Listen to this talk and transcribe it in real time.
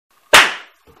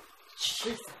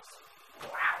Jesus. Wow.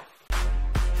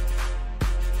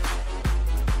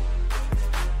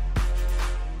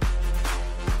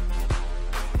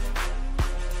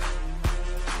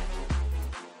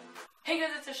 Hey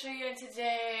guys, it's Ashley and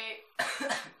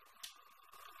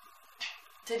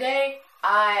today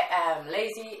I am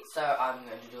lazy, so I'm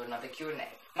going to do another Q&A.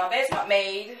 My bed's not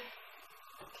made,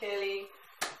 clearly,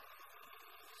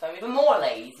 so I'm even more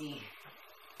lazy.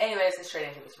 Anyway, let's get straight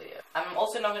into this video. I'm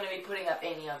also not going to be putting up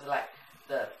any of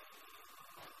the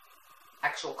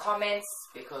actual comments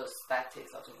because that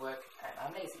takes lots of work and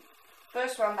I'm lazy.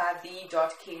 First one by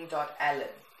the.king.allen.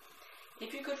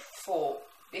 If you could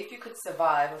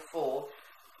survive a fall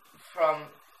from,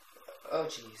 oh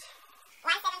jeez.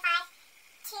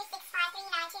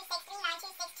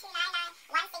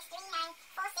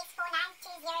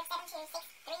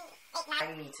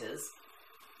 9 meters.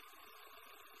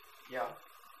 Yeah.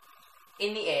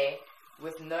 In the air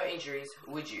with no injuries,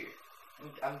 would you?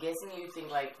 I'm guessing you think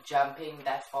like jumping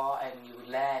that far and you would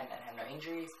land and have no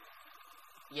injuries.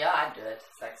 Yeah, I'd do it.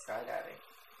 It's like skydiving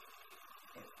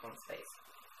from space.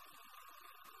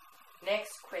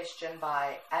 Next question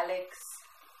by Alex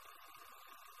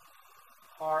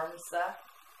Harmsa.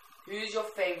 Who's your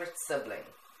favorite sibling?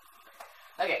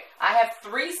 Okay, I have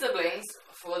 3 siblings,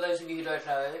 for those of you who don't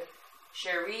know.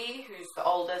 Cherie, who's the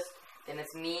oldest, then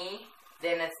it's me,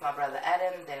 then it's my brother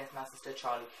Adam, then it's my sister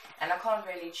Charlie. And I can't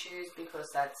really choose because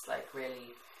that's like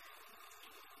really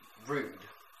rude.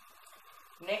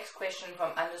 Next question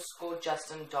from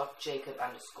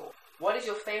 _Justin.Jacob_. What is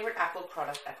your favorite Apple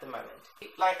product at the moment?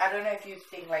 Like, I don't know if you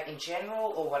think like in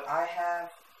general or what I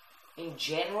have. In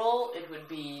general, it would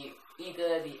be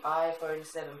either the iPhone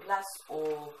 7 Plus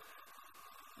or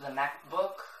the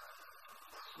MacBook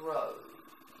Pro.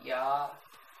 Yeah.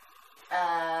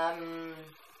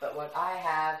 But what I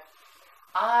have,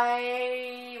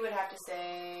 I would have to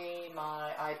say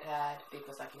my iPad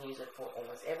because I can use it for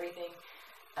almost everything.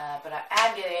 But I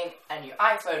am getting a new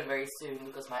iPhone very soon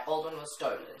because my old one was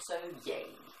stolen. So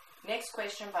yay. Next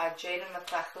question by Jaden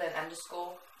McLachlan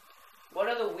 _. What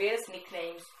are the weirdest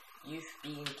nicknames you've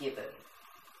been given?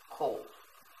 Called.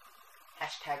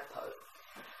 #Poe.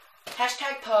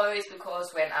 #Poe is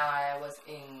because when I was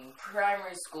in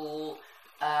primary school,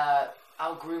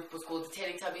 our group was called the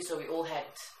Teletubbies, so we all had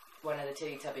one of the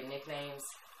Teletubby nicknames.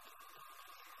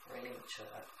 Really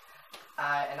mature.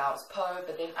 And I was Poe,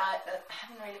 but then I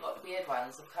haven't really got weird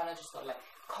ones. I've kind of just got like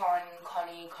Con,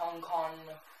 Connie, Con,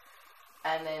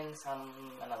 and then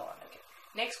another one. Okay.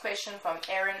 Next question from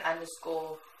Aaron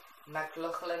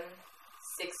 _McLaughlin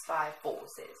 654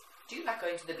 says, do you like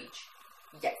going to the beach?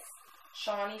 Yes.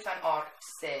 Shani Van Art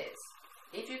says,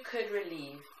 if you could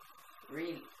relive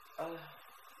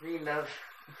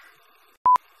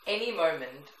any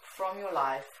moment from your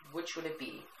life, which would it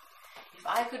be? If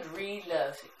I could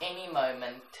relive any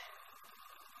moment,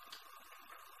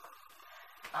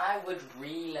 I would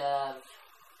relive.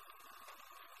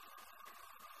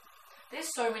 There's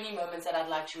so many moments that I'd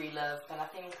like to relive, but I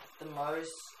think the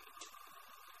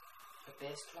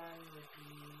best one would be.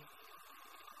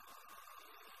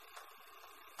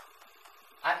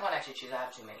 I can't actually choose, I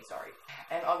have too many, sorry.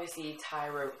 And obviously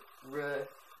Tyra _Rue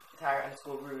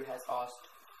has asked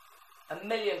a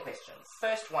million questions.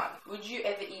 First one, would you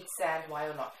ever eat sand, why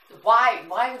or not? Why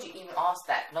would you even ask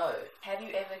that? No. Have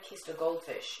you ever kissed a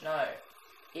goldfish? No.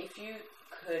 If you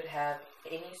could have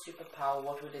any superpower,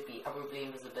 what would it be? Probably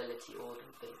invisibility or the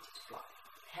ability to fly.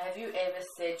 Have you ever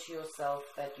said to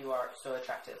yourself that you are so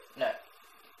attractive? No.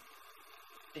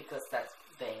 Because that's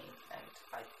vain and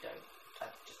I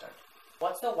just don't.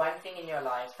 What's the one thing in your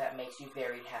life that makes you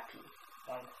very happy?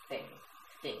 One thing,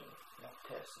 not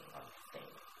person, one thing,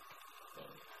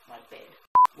 my bed.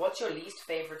 What's your least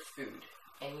favorite food?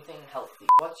 Anything healthy.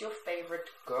 What's your favorite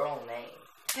girl name?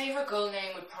 Favorite girl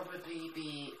name would probably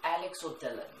be Alex or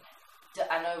Dylan.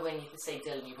 I know when you say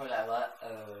Dylan, you're probably like, what?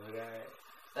 Okay.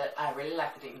 But I really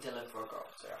like the name Dylan for a girl,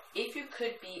 so. If you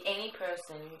could be any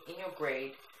person in your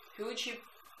grade, who would you,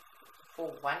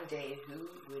 for one day, who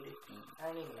would it be? I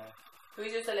don't even know.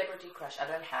 Who's your celebrity crush? I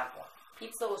don't have one.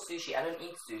 Pizza or sushi? I don't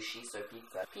eat sushi, so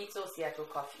pizza. Pizza or Seattle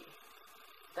coffee?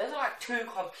 Those are like 2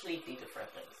 completely different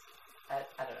things. I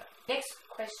don't know. Next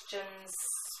questions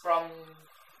from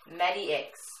Maddie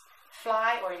X.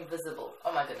 Fly or invisible?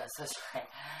 Oh my goodness, those are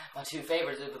my 2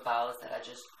 favorite superpowers that I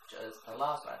just chose the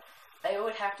last one. They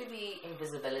would have to be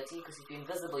invisibility, because if you're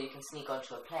invisible, you can sneak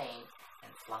onto a plane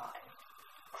and fly.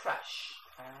 Crush.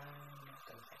 What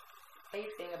do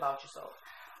you think about yourself?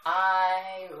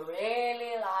 I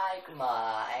really like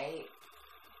my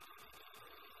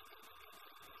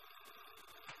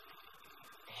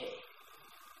hair.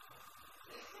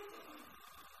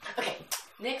 Okay,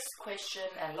 Next question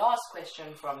and last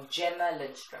question from Gemma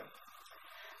Lindstrom.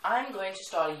 I'm going to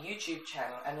start a YouTube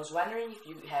channel and was wondering if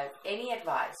you have any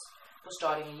advice for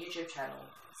starting a YouTube channel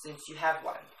since you have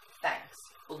one. Thanks.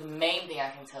 Well, the main thing I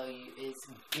can tell you is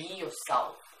be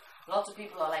yourself. Lots of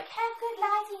people are like, have good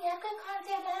lighting, have good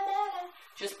content, blah, blah, blah.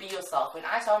 Just be yourself. When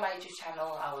I started my YouTube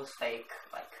channel, I was fake,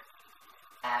 like,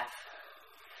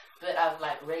 but I've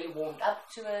like really warmed up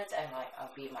to it and like I'll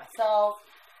be myself.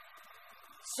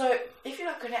 So if you're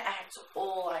not gonna act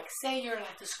all like, say you're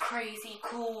like this crazy,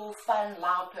 cool, fun,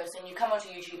 loud person, you come onto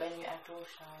YouTube and you act all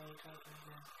shy,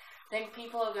 then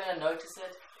people are gonna notice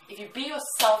it. If you be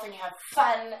yourself and you have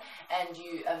fun and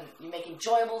you make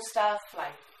enjoyable stuff,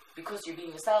 like because you're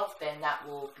being yourself, then that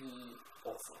will be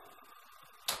awesome.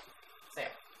 So yeah.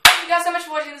 Thank you guys so much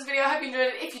for watching this video. I hope you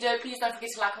enjoyed it. If you did, please don't forget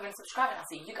to like, comment, and subscribe, and I'll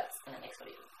see you guys in the next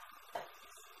video.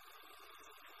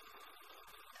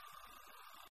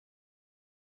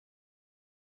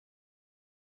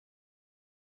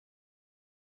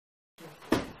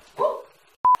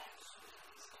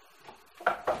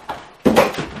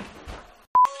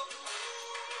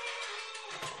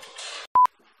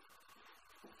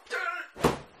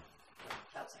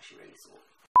 That was actually really small.